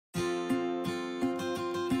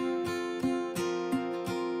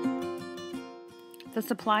The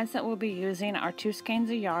supplies that we'll be using are 2 skeins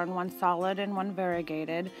of yarn, 1 solid and 1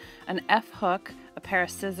 variegated, an F hook, a pair of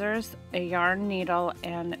scissors, a yarn needle,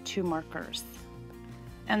 and 2 markers.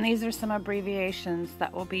 And these are some abbreviations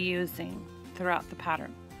that we'll be using throughout the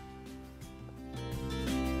pattern.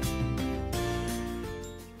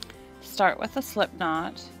 Start with a slip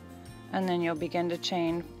knot, and then you'll begin to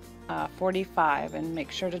chain 45, and make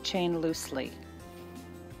sure to chain loosely.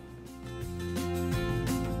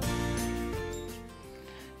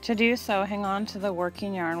 To do so, hang on to the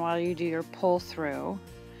working yarn while you do your pull through,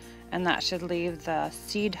 and that should leave the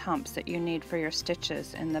seed humps that you need for your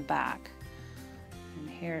stitches in the back. And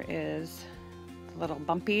here is the little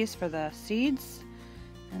bumpies for the seeds,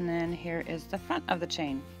 and then here is the front of the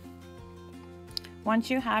chain. Once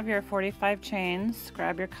you have your 45 chains,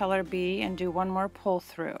 grab your color B and do 1 more pull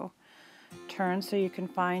through. Turn so you can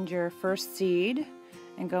find your first seed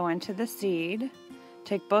and go into the seed.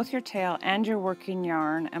 Take both your tail and your working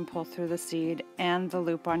yarn and pull through the seed and the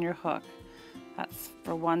loop on your hook. That's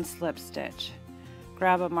for 1 slip stitch.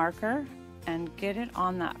 Grab a marker and get it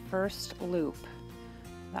on that first loop.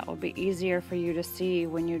 That will be easier for you to see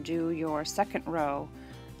when you do your second row.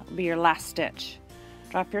 That will be your last stitch.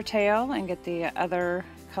 Drop your tail and get the other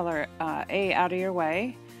color A out of your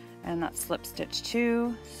way, and that's slip stitch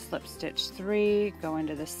 2, slip stitch 3, go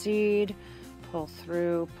into the seed, pull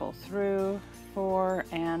through, 4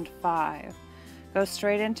 and 5. Go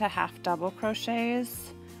straight into half double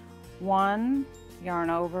crochets, 1, yarn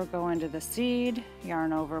over, go into the seed,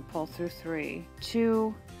 yarn over, pull through 3,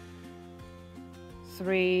 2,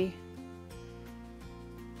 3,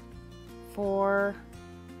 4,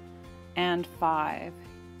 and 5.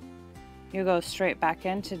 You go straight back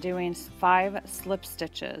into doing 5 slip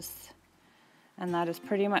stitches, and that is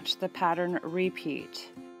pretty much the pattern repeat.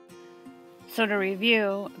 So to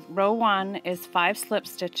review, row 1 is 5 slip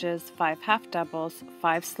stitches, 5 half doubles,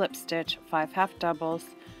 5 slip stitch, 5 half doubles.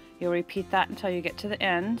 You'll repeat that until you get to the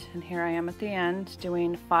end, and here I am at the end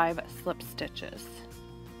doing 5 slip stitches.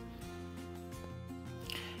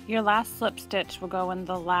 Your last slip stitch will go in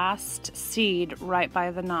the last seed right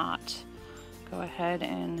by the knot. Go ahead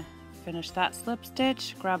and finish that slip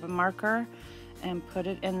stitch, grab a marker and put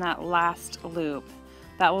it in that last loop.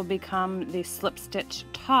 That will become the slip stitch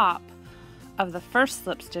top of the first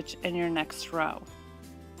slip stitch in your next row.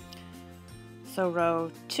 So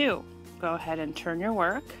row 2, go ahead and turn your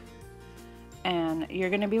work, and you're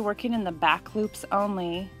going to be working in the back loops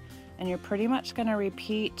only, and you're pretty much going to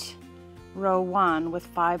repeat row 1 with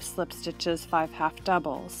 5 slip stitches, 5 half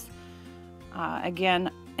doubles. Again,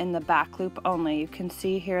 in the back loop only. You can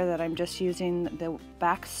see here that I'm just using the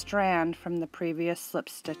back strand from the previous slip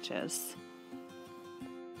stitches.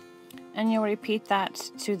 And you'll repeat that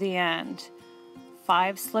to the end.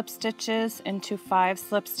 5 slip stitches into 5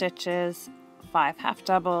 slip stitches, 5 half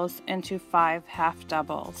doubles into 5 half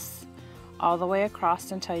doubles, all the way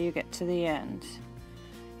across until you get to the end.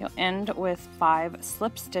 You'll end with 5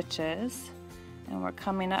 slip stitches, and we're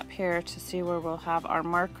coming up here to see where we'll have our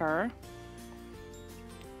marker.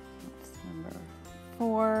 That's number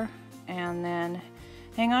 4, and then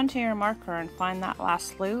hang on to your marker and find that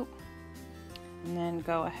last loop, and then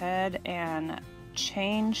go ahead and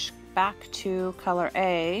change back to color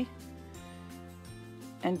A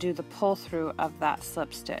and do the pull through of that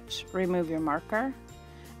slip stitch. Remove your marker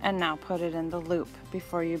and now put it in the loop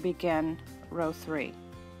before you begin row 3.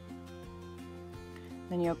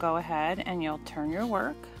 Then you'll go ahead and you'll turn your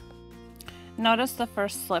work. Notice the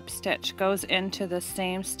first slip stitch goes into the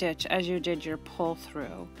same stitch as you did your pull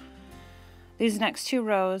through. These next 2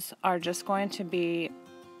 rows are just going to be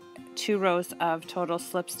 2 rows of total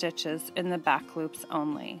slip stitches in the back loops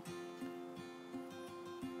only.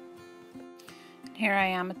 Here I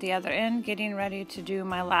am at the other end getting ready to do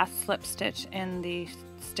my last slip stitch in the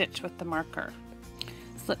stitch with the marker.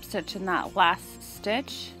 Slip stitch in that last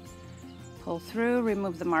stitch, pull through,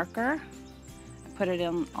 remove the marker, put it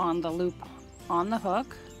in on the loop on the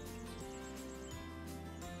hook.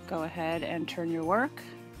 Go ahead and turn your work,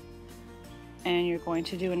 and you're going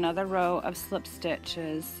to do another row of slip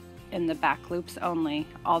stitches in the back loops only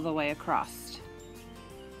all the way across.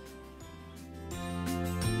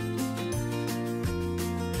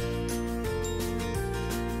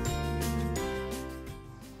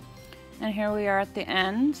 And here we are at the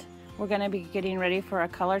end. We're going to be getting ready for a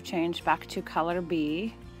color change back to color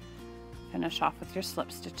B. Finish off with your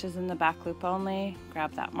slip stitches in the back loop only.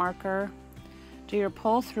 Grab that marker. Do your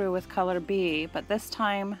pull through with color B, but this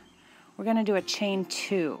time we're going to do a chain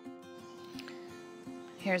 2.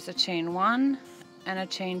 Here's a chain 1 and a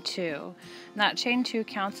chain 2. And that chain 2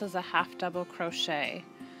 counts as a half double crochet.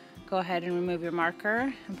 go ahead and remove your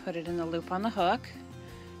marker and put it in the loop on the hook.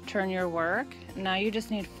 Turn your work. Now you just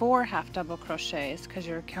need 4 half double crochets because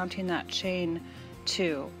you're counting that chain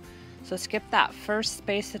 2. So skip that first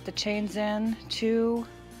space that the chain's in, 2,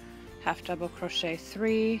 half double crochet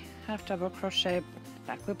 3, half double crochet,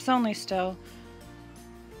 back loops only still,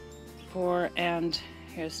 4, and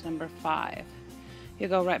here's number 5. You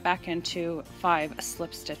go right back into 5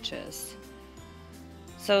 slip stitches.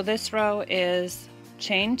 So this row is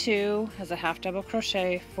chain 2 as a half double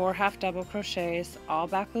crochet, 4 half double crochets, all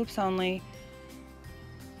back loops only,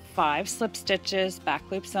 5 slip stitches, back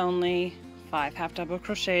loops only, 5 half double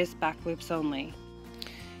crochets, back loops only.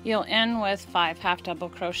 You'll end with 5 half double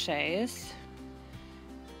crochets,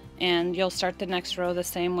 and you'll start the next row the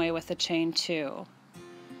same way with the chain 2.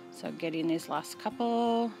 So getting these last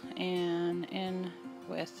couple and in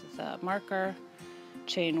with the marker,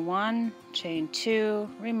 chain 1, chain 2,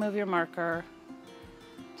 remove your marker,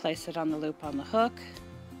 place it on the loop on the hook.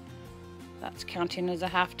 That's counting as a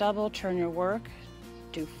half double. Turn your work,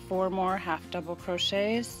 do 4 more half double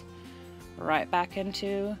crochets, right back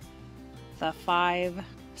into the 5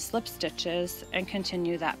 slip stitches, and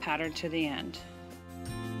continue that pattern to the end.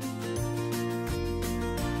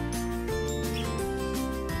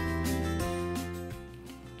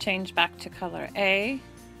 Change back to color A,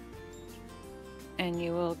 and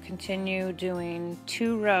you will continue doing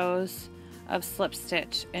 2 rows of slip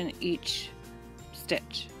stitch in each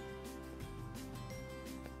stitch.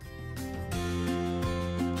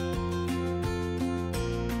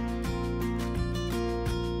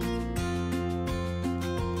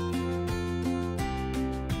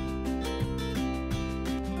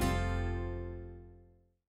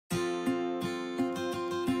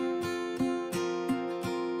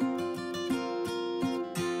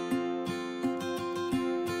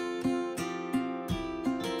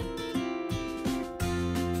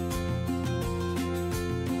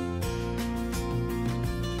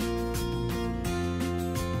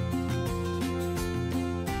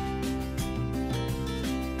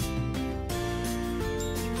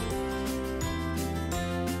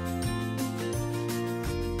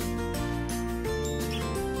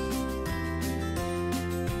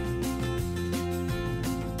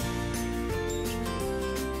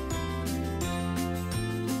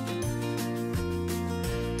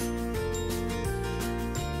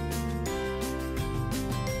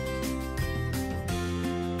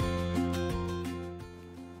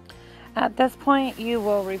 At this point, you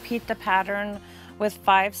will repeat the pattern with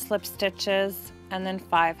 5 slip stitches and then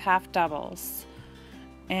 5 half doubles.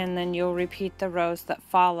 And then you'll repeat the rows that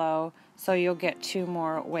follow, so you'll get 2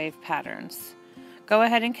 more wave patterns. Go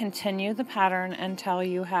ahead and continue the pattern until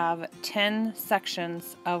you have 10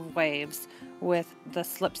 sections of waves with the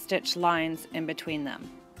slip stitch lines in between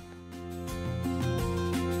them.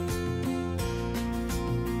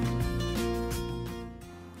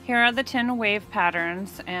 Here are the 10 wave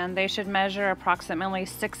patterns, and they should measure approximately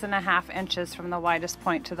 6.5 inches from the widest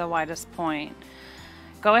point to the widest point.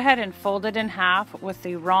 Go ahead and fold it in half with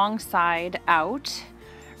the wrong side out.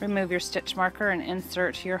 Remove your stitch marker and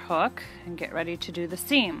insert your hook and get ready to do the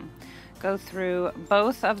seam. Go through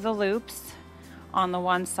both of the loops on the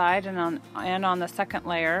one side and on the second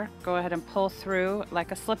layer. Go ahead and pull through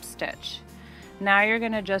like a slip stitch. Now you're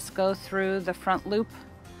going to just go through the front loop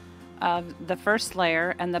of the first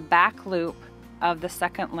layer and the back loop of the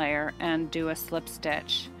second layer and do a slip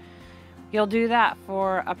stitch. You'll do that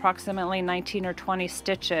for approximately 19 or 20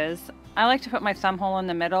 stitches. I like to put my thumb hole in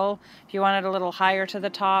the middle. If you want it a little higher to the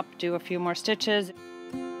top, do a few more stitches.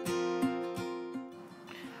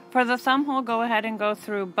 For the thumb hole, go ahead and go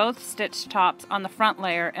through both stitch tops on the front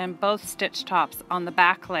layer and both stitch tops on the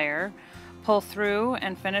back layer. Pull through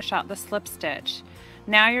and finish out the slip stitch.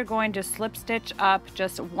 Now you're going to slip stitch up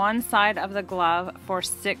just one side of the glove for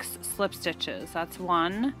 6 slip stitches. That's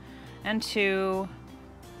 1 and 2,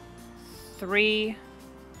 3,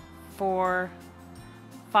 4,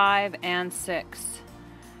 5, and 6.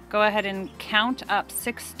 Go ahead and count up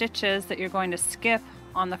 6 stitches that you're going to skip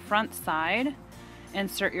on the front side.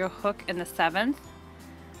 Insert your hook in the 7th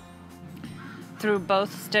through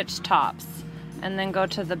both stitch tops, and then go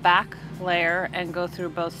to the back layer and go through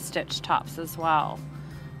both stitch tops as well.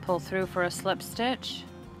 Pull through for a slip stitch,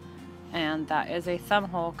 and that is a thumb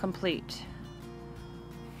hole complete.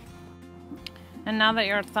 And now that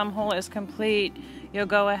your thumb hole is complete, you'll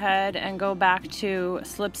go ahead and go back to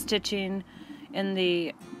slip stitching in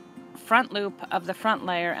the front loop of the front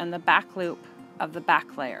layer and the back loop of the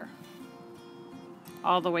back layer,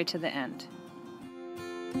 all the way to the end.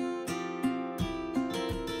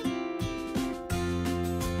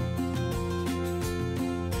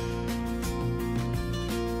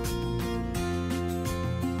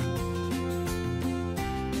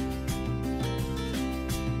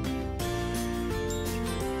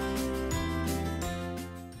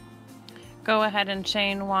 Go ahead and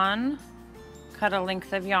chain one, cut a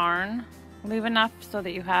length of yarn, leave enough so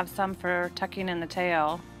that you have some for tucking in the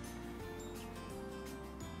tail.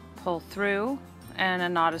 Pull through, and a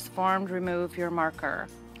knot is formed. Remove your marker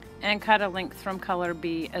and cut a length from color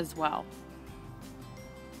B as well.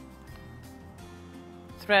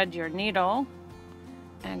 Thread your needle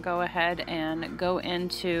and go ahead and go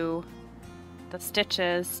into the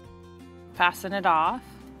stitches, fasten it off.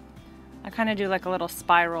 I kind of do like a little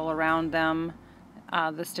spiral around them.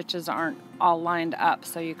 The stitches aren't all lined up,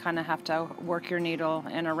 so you kind of have to work your needle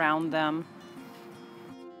in around them.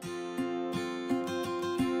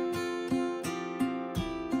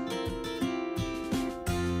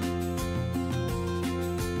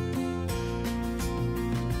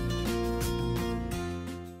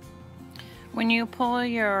 When you pull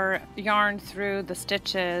your yarn through the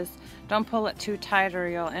stitches, don't pull it too tight or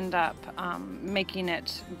you'll end up making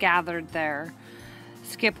it gathered there.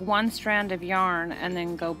 Skip one strand of yarn and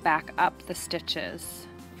then go back up the stitches.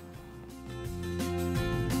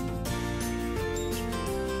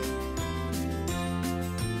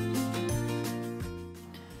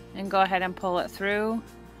 And go ahead and pull it through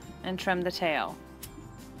and trim the tail.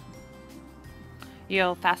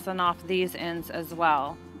 You'll fasten off these ends as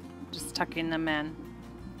well, just tucking them in.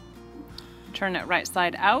 Turn it right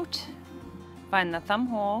side out, find the thumb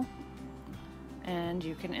hole, and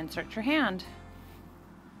you can insert your hand.